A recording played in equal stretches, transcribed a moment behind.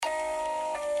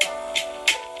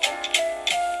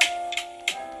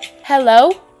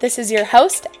Hello, this is your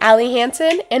host, Allie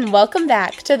Hansen, and welcome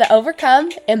back to the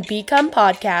Overcome and Become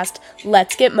podcast.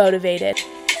 Let's get motivated.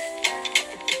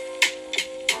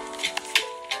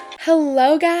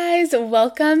 Hello guys,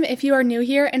 welcome if you are new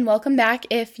here and welcome back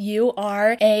if you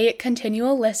are a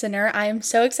continual listener. I am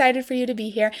so excited for you to be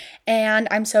here and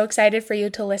I'm so excited for you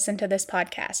to listen to this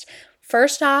podcast.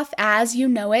 First off, as you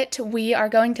know it, we are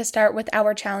going to start with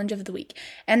our challenge of the week.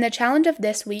 And the challenge of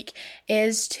this week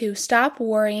is to stop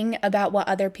worrying about what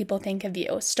other people think of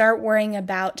you. Start worrying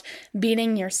about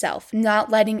beating yourself, not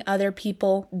letting other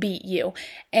people beat you.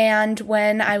 And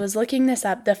when I was looking this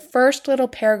up, the first little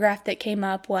paragraph that came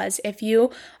up was, if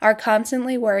you are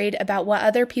constantly worried about what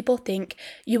other people think,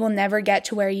 you will never get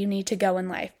to where you need to go in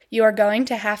life. You are going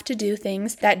to have to do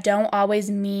things that don't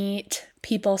always meet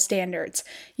people's standards.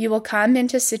 You will come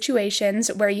into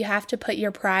situations where you have to put your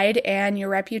pride and your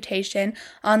reputation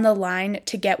on the line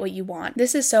to get what you want.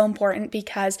 This is so important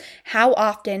because how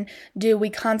often do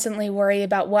we constantly worry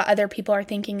about what other people are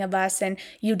thinking of us and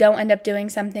you don't end up doing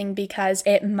something because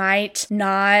it might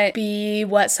not be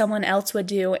what someone else would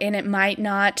do and it might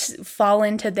not fall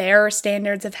into their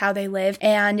standards of how they live,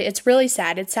 and it's really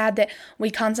sad. It's sad that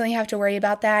we constantly have to worry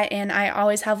about that, and I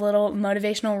always have little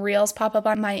motivational reels pop up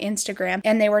on my Instagram.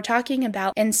 And they were talking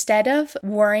about, instead of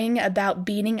worrying about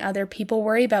beating other people,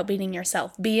 worry about beating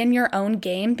yourself. Be in your own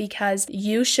game because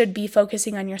you should be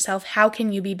focusing on yourself. How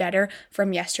can you be better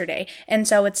from yesterday? And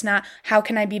so it's not, how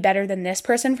can I be better than this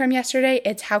person from yesterday?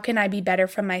 It's, how can I be better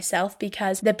from myself?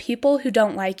 Because the people who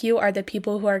don't like you are the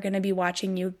people who are going to be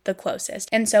watching you the closest.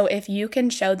 And so if you can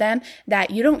show them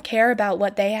that you don't care about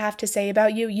what they have to say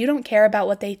about you, you don't care about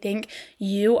what they think,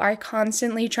 you are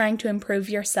constantly trying to improve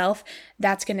yourself,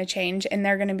 that's going to change. And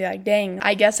they're going to be like, dang,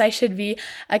 I guess I should be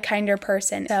a kinder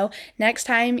person. So next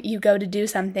time you go to do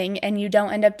something and you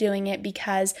don't end up doing it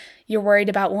because you're worried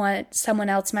about what someone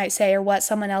else might say or what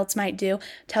someone else might do,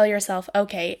 tell yourself,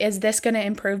 okay, is this going to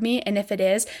improve me? And if it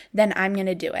is, then I'm going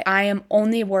to do it. I am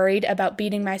only worried about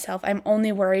beating myself. I'm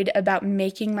only worried about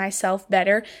making myself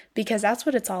better because that's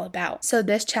what it's all about. So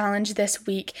this challenge this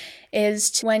week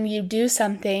is to, when you do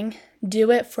something,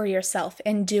 do it for yourself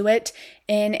and do it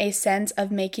in a sense of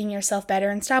making yourself better,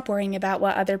 and stop worrying about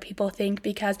what other people think,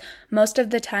 because most of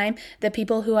the time, the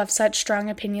people who have such strong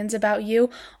opinions about you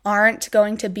aren't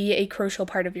going to be a crucial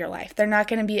part of your life. They're not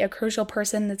going to be a crucial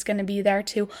person that's going to be there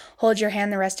to hold your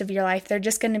hand the rest of your life. They're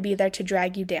just going to be there to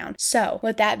drag you down. So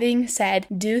with that being said,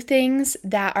 do things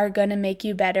that are going to make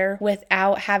you better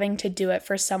without having to do it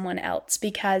for someone else,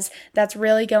 because that's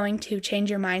really going to change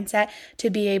your mindset to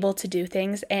be able to do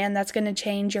things, and that's going to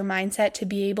change your mindset to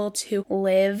be able to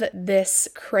live this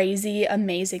crazy,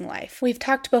 amazing life. We've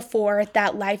talked before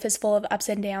that life is full of ups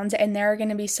and downs, and there are going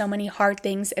to be so many hard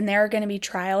things, and there are going to be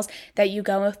trials that you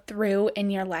go through in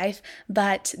your life,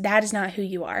 but that is not who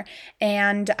you are.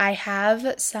 And I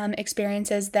have some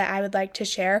experiences that I would like to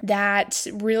share that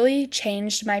really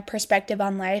changed my perspective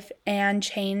on life and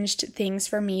changed things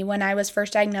for me when I was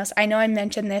first diagnosed. I know I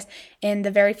mentioned this in the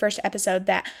very first episode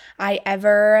that I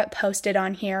ever posted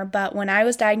on here, but when I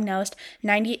was diagnosed,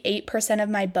 98% of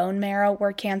my bone marrow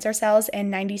were cancer cells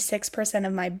and 96%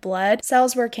 of my blood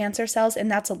cells were cancer cells,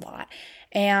 and that's a lot.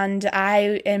 And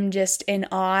I am just in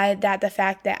awe that the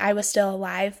fact that I was still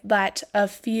alive. But a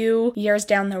few years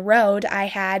down the road, I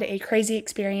had a crazy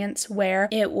experience where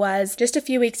it was just a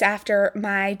few weeks after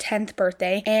my 10th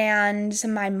birthday, and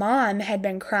my mom had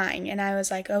been crying, and I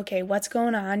was like, okay, what's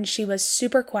going on? She was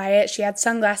super quiet. She had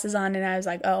sunglasses on, and I was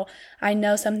like, oh, I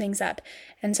know something's up.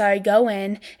 And so I go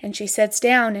in and she sits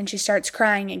down and she starts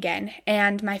crying again.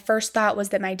 And my first thought was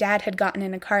that my dad had gotten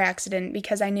in a car accident,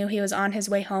 because I knew he was on his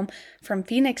way home from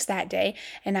Phoenix that day.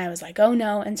 And I was like, oh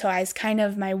no. And so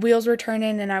my wheels were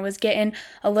turning and I was getting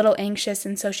a little anxious.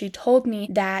 And so she told me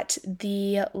that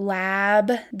the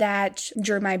lab that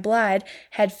drew my blood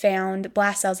had found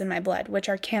blast cells in my blood, which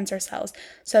are cancer cells.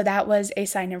 So that was a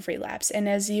sign of relapse. And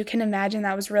as you can imagine,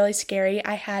 that was really scary.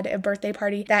 I had a birthday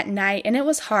party that night, and it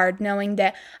was hard knowing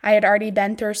that I had already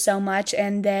been through so much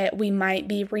and that we might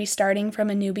be restarting from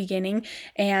a new beginning,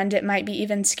 and it might be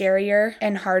even scarier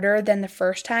and harder than the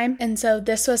first time. And so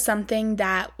this was something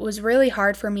that was really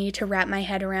hard for me to wrap my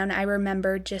head around. I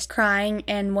remember just crying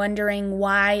and wondering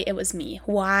why it was me,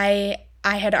 why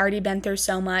I had already been through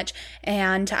so much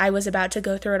and I was about to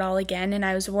go through it all again, and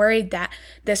I was worried that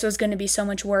this was going to be so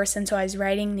much worse. And so I was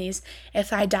writing these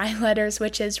 "if I die" letters,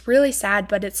 which is really sad,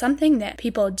 but it's something that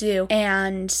people do.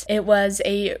 And it was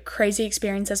a crazy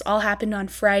experience. This all happened on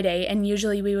Friday, and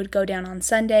usually we would go down on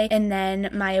Sunday, and then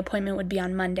my appointment would be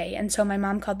on Monday. And so my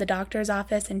mom called the doctor's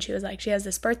office and she was like, she has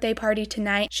this birthday party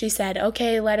tonight. She said,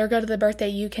 okay, let her go to the birthday.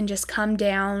 You can just come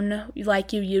down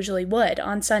like you usually would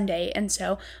on Sunday. And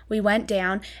so we went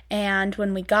down, and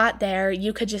when we got there,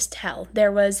 you could just tell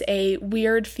there was a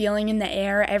weird feeling in the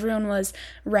air. Everyone was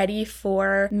ready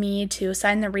for me to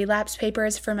sign the relapse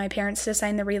papers, for my parents to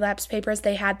sign the relapse papers.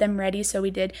 They had them ready, so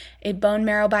we did a bone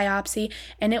marrow biopsy,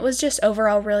 and it was just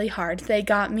overall really hard. They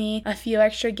got me a few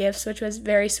extra gifts, which was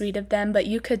very sweet of them, but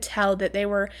you could tell that they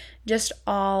were just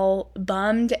all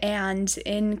bummed and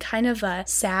in kind of a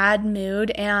sad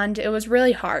mood, and it was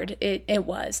really hard. It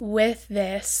was. With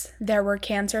this, there were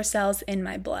cancer cells in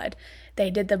my blood. They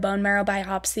did the bone marrow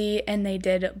biopsy and they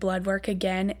did blood work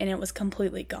again, and it was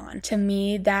completely gone. To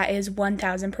me, that is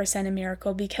 1000% a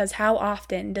miracle, because how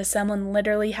often does someone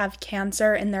literally have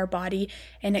cancer in their body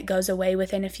and it goes away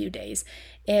within a few days?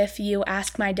 If you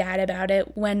ask my dad about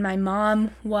it, when my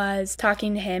mom was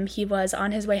talking to him, he was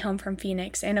on his way home from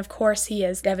Phoenix, and of course he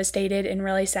is devastated and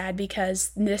really sad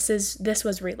because this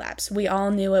was relapse. We all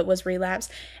knew it was relapse,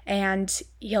 and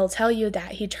he'll tell you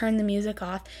that he turned the music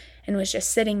off and was just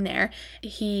sitting there.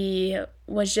 He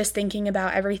was just thinking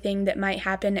about everything that might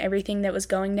happen, everything that was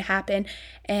going to happen,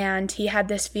 and he had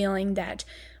this feeling that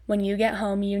when you get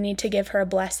home, you need to give her a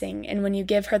blessing, and when you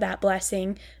give her that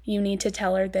blessing, you need to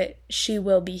tell her that she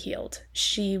will be healed.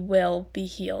 She will be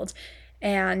healed.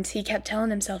 And he kept telling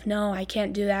himself, no, I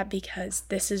can't do that because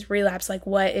this is relapse. Like,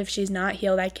 what if she's not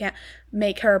healed? I can't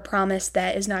make her a promise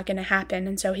that is not going to happen.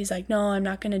 And so he's like, no, I'm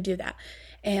not going to do that.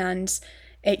 And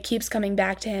it keeps coming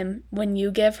back to him. When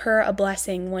you give her a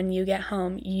blessing, when you get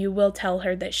home, you will tell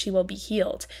her that she will be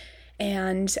healed.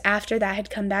 And after that had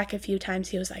come back a few times,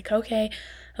 he was like, okay,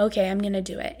 I'm going to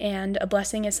do it. And a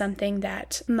blessing is something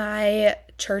that my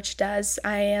church does.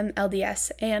 I am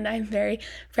LDS, and I'm very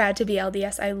proud to be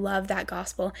LDS. I love that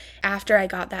gospel. After I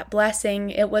got that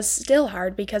blessing, it was still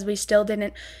hard because we still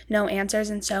didn't know answers.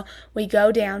 And so we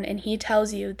go down and he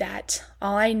tells you that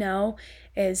all I know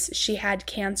is she had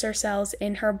cancer cells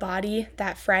in her body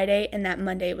that Friday, and that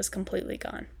Monday it was completely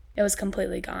gone. It was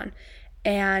completely gone.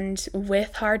 And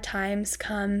with hard times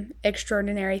come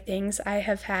extraordinary things. I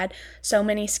have had so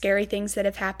many scary things that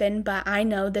have happened, but I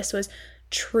know this was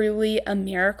truly a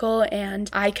miracle, and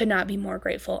I could not be more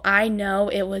grateful. I know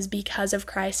it was because of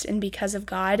Christ and because of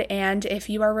God, and if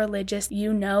you are religious,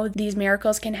 you know these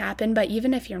miracles can happen, but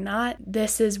even if you're not,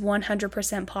 this is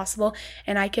 100% possible,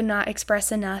 and I cannot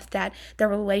express enough that the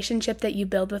relationship that you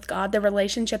build with God, the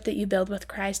relationship that you build with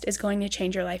Christ is going to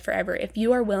change your life forever. If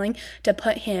you are willing to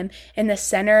put Him in the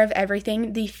center of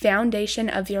everything, the foundation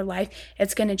of your life,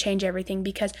 it's going to change everything,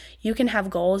 because you can have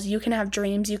goals, you can have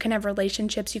dreams, you can have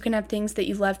relationships, you can have things that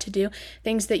you love to do,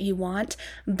 things that you want,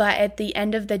 but at the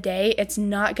end of the day, it's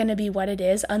not going to be what it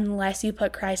is unless you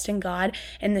put Christ and God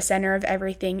in the center of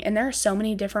everything. And there are so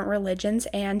many different religions,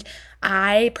 and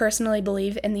I personally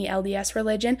believe in the LDS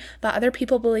religion, but other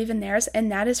people believe in theirs,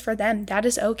 and that is for them. That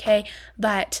is okay.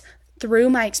 But through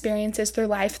my experiences through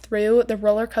life, through the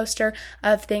roller coaster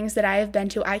of things that I have been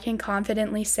to, I can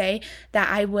confidently say that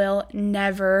I will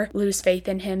never lose faith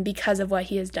in Him because of what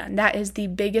He has done. That is the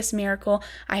biggest miracle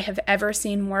I have ever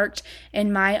seen worked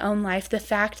in my own life. The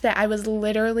fact that I was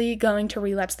literally going to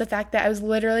relapse, the fact that I was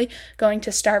literally going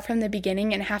to start from the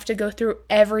beginning and have to go through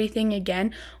everything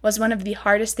again was one of the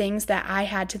hardest things that I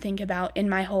had to think about in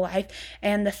my whole life.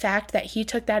 And the fact that He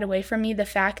took that away from me, the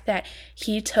fact that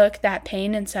He took that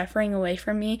pain and suffering away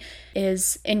from me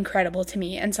is incredible to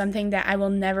me, and something that I will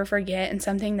never forget, and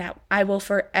something that I will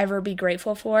forever be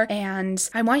grateful for. And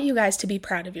I want you guys to be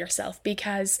proud of yourself,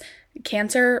 because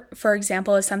cancer, for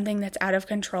example, is something that's out of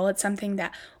control. It's something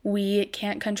that we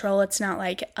can't control. It's not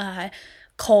like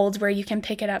cold where you can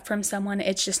pick it up from someone.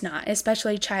 It's just not.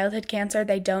 Especially childhood cancer,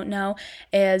 they don't know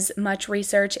as much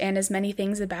research and as many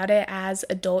things about it as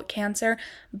adult cancer,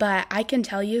 but I can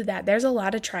tell you that there's a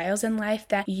lot of trials in life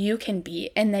that you can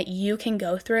beat and that you can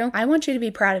go through. I want you to be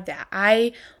proud of that.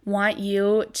 I want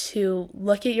you to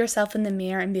look at yourself in the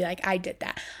mirror and be like, I did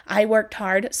that. I worked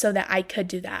hard so that I could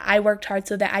do that. I worked hard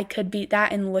so that I could beat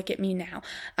that, and look at me now.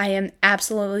 I am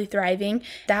absolutely thriving.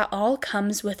 That all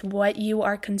comes with what you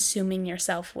are consuming yourself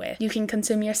yourself with. You can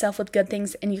consume yourself with good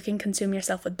things and you can consume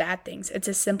yourself with bad things. It's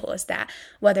as simple as that.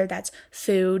 Whether that's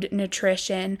food,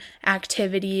 nutrition,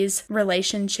 activities,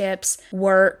 relationships,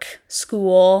 work,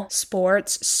 school,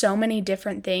 sports, so many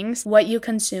different things. What you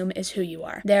consume is who you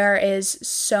are. There is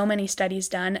so many studies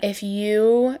done. If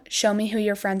you show me who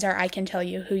your friends are, I can tell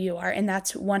you who you are. And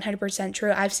that's 100%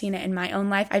 true. I've seen it in my own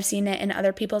life. I've seen it in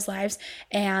other people's lives.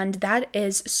 And that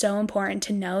is so important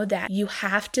to know that you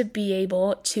have to be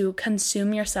able to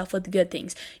consume yourself with good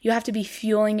things. You have to be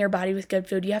fueling your body with good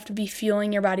food. You have to be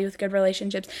fueling your body with good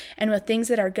relationships and with things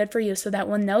that are good for you so that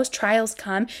when those trials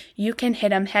come, you can hit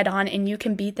them head on and you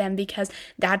can beat them, because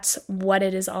that's what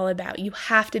it is all about. You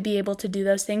have to be able to do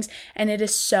those things, and it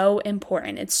is so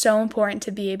important. It's so important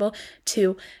to be able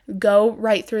to go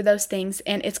right through those things,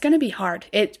 and it's going to be hard.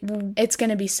 It's going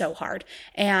to be so hard,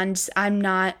 and I'm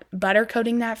not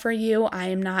buttercoating that for you. I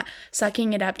am not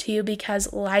sucking it up to you,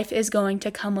 because life is going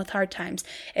to come with hard times.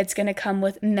 It's going to come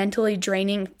with mentally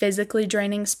draining, physically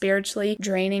draining, spiritually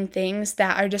draining things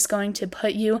that are just going to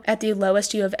put you at the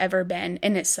lowest you have ever been,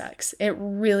 and it sucks. It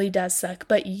really does suck,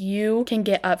 but you can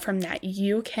get up from that.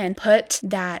 You can put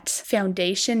that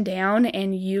foundation down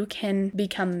and you can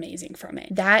become amazing from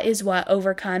it. That is what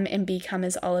overcome and become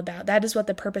is all about. That is what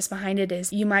the purpose behind it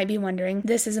is. You might be wondering,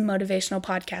 this is a motivational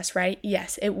podcast, right?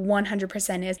 Yes, it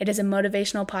 100% is. It is a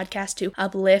motivational podcast to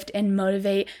uplift and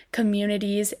motivate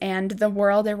communities and the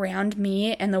world around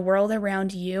me and the world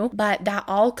around you. But that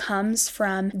all comes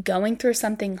from going through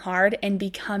something hard and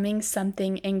becoming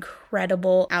something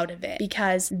incredible out of it,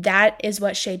 because that is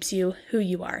what shapes you who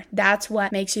you are. That's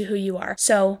what makes you who you are.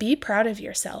 So be proud of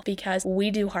yourself, because we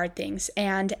do hard things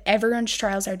and everyone's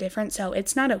trials are different. So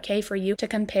it's not okay for you to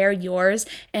compare yours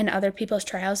and other people's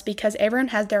trials, because everyone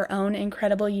has their own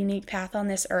incredible, unique path on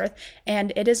this earth.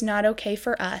 And it is not okay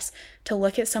for us to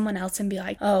look at someone else and be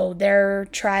like, oh, their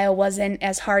trial wasn't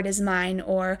as hard as mine,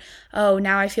 or, oh,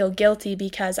 now I feel guilty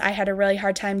because I had a really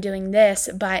hard time doing this,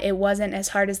 but it wasn't as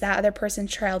hard as that other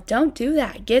person's trial. Don't do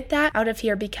that. Get that out of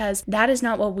here, because that is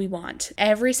not what we want.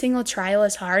 Every single trial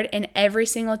is hard, and every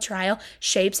single trial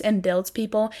shapes and builds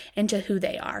people into who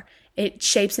they are. It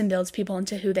shapes and builds people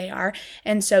into who they are.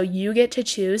 And so you get to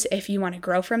choose if you want to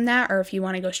grow from that or if you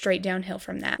want to go straight downhill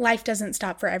from that. Life doesn't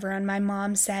stop for everyone. My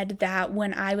mom said that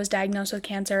when I was diagnosed with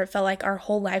cancer, it felt like our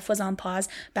whole life was on pause,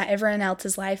 but everyone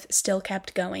else's life still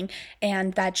kept going.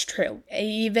 And that's true.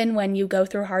 Even when you go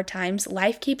through hard times,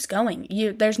 life keeps going.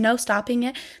 There's no stopping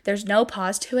it. There's no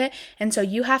pause to it. And so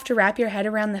you have to wrap your head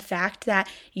around the fact that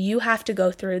you have to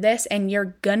go through this, and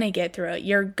you're gonna get through it.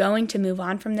 You're going to move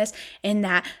on from this in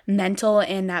that mental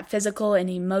and that physical and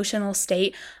emotional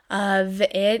state of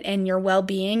it and your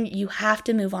well-being. You have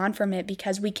to move on from it,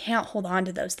 because we can't hold on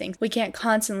to those things. We can't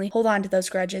constantly hold on to those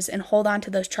grudges and hold on to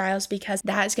those trials, because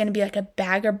that is going to be like a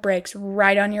bag of bricks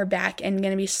right on your back and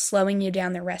going to be slowing you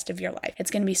down the rest of your life.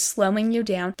 It's going to be slowing you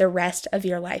down the rest of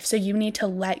your life. So you need to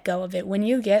let go of it. When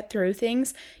you get through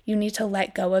things, you need to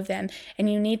let go of them, and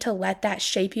you need to let that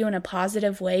shape you in a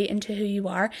positive way into who you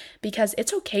are, because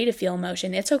it's okay to feel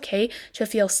emotion. It's okay to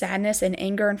feel sadness and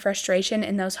anger and frustration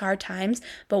in those hard times,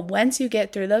 but once you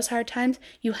get through those hard times,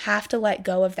 you have to let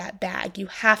go of that bag. You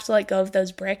have to let go of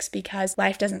those bricks, because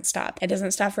life doesn't stop. It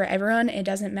doesn't stop for everyone. It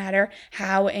doesn't matter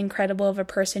how incredible of a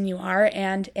person you are,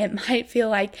 and it might feel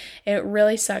like it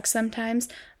really sucks sometimes,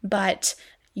 but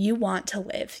you want to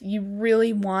live. You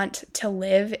really want to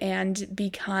live and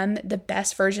become the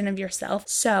best version of yourself.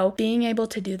 So being able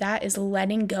to do that is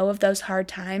letting go of those hard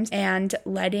times and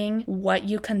letting what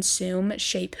you consume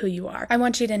shape who you are. I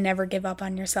want you to never give up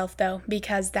on yourself, though,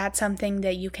 because that's something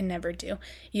that you can never do.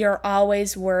 You're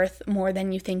always worth more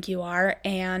than you think you are.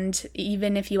 And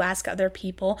even if you ask other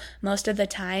people, most of the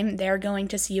time they're going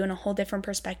to see you in a whole different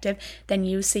perspective than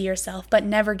you see yourself. But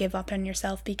never give up on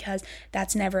yourself, because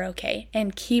that's never okay.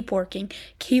 And keep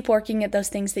working at those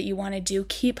things that you want to do.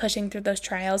 Keep pushing through those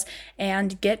trials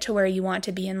and get to where you want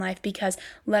to be in life, because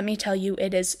let me tell you,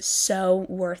 it is so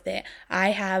worth it.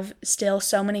 I have still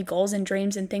so many goals and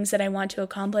dreams and things that I want to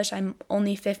accomplish. I'm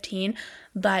only 15,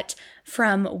 but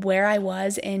from where I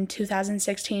was in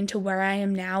 2016 to where I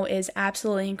am now is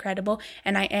absolutely incredible,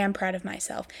 and I am proud of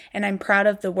myself, and I'm proud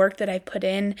of the work that I've put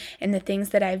in and the things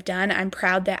that I've done. I'm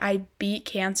proud that I beat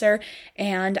cancer,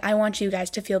 and I want you guys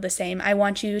to feel the same. I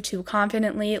want you to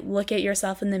confidently look at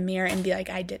yourself in the mirror and be like,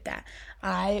 I did that.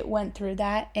 I went through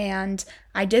that and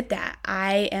I did that.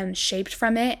 I am shaped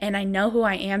from it, and I know who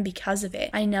I am because of it.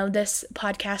 I know this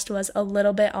podcast was a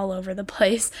little bit all over the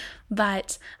place,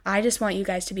 but I just want you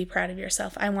guys to be proud of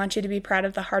yourself. I want you to be proud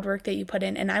of the hard work that you put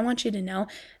in, and I want you to know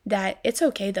that it's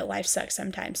okay that life sucks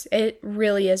sometimes. It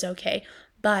really is okay.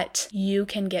 but you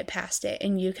can get past it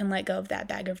and you can let go of that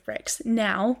bag of bricks.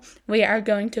 Now, we are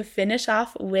going to finish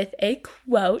off with a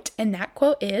quote, and that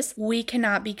quote is, "We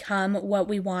cannot become what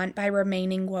we want by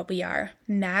remaining what we are."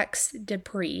 Max De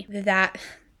Pree.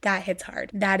 That hits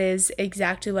hard. That is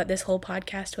exactly what this whole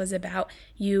podcast was about.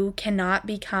 You cannot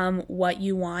become what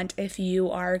you want if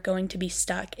you are going to be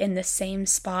stuck in the same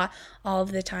spot all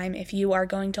of the time, if you are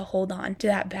going to hold on to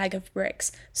that bag of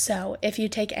bricks. So if you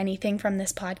take anything from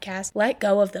this podcast, let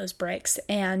go of those bricks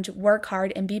and work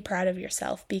hard and be proud of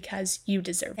yourself because you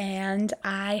deserve it. And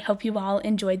I hope you all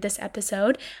enjoyed this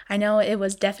episode. I know it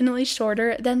was definitely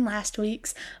shorter than last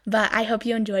week's, but I hope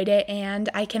you enjoyed it, and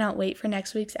I cannot wait for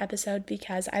next week's episode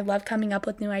because I love coming up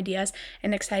with new ideas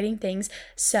and exciting things.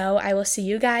 So I will see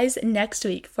you guys next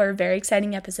week for a very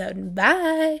exciting episode.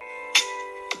 Bye!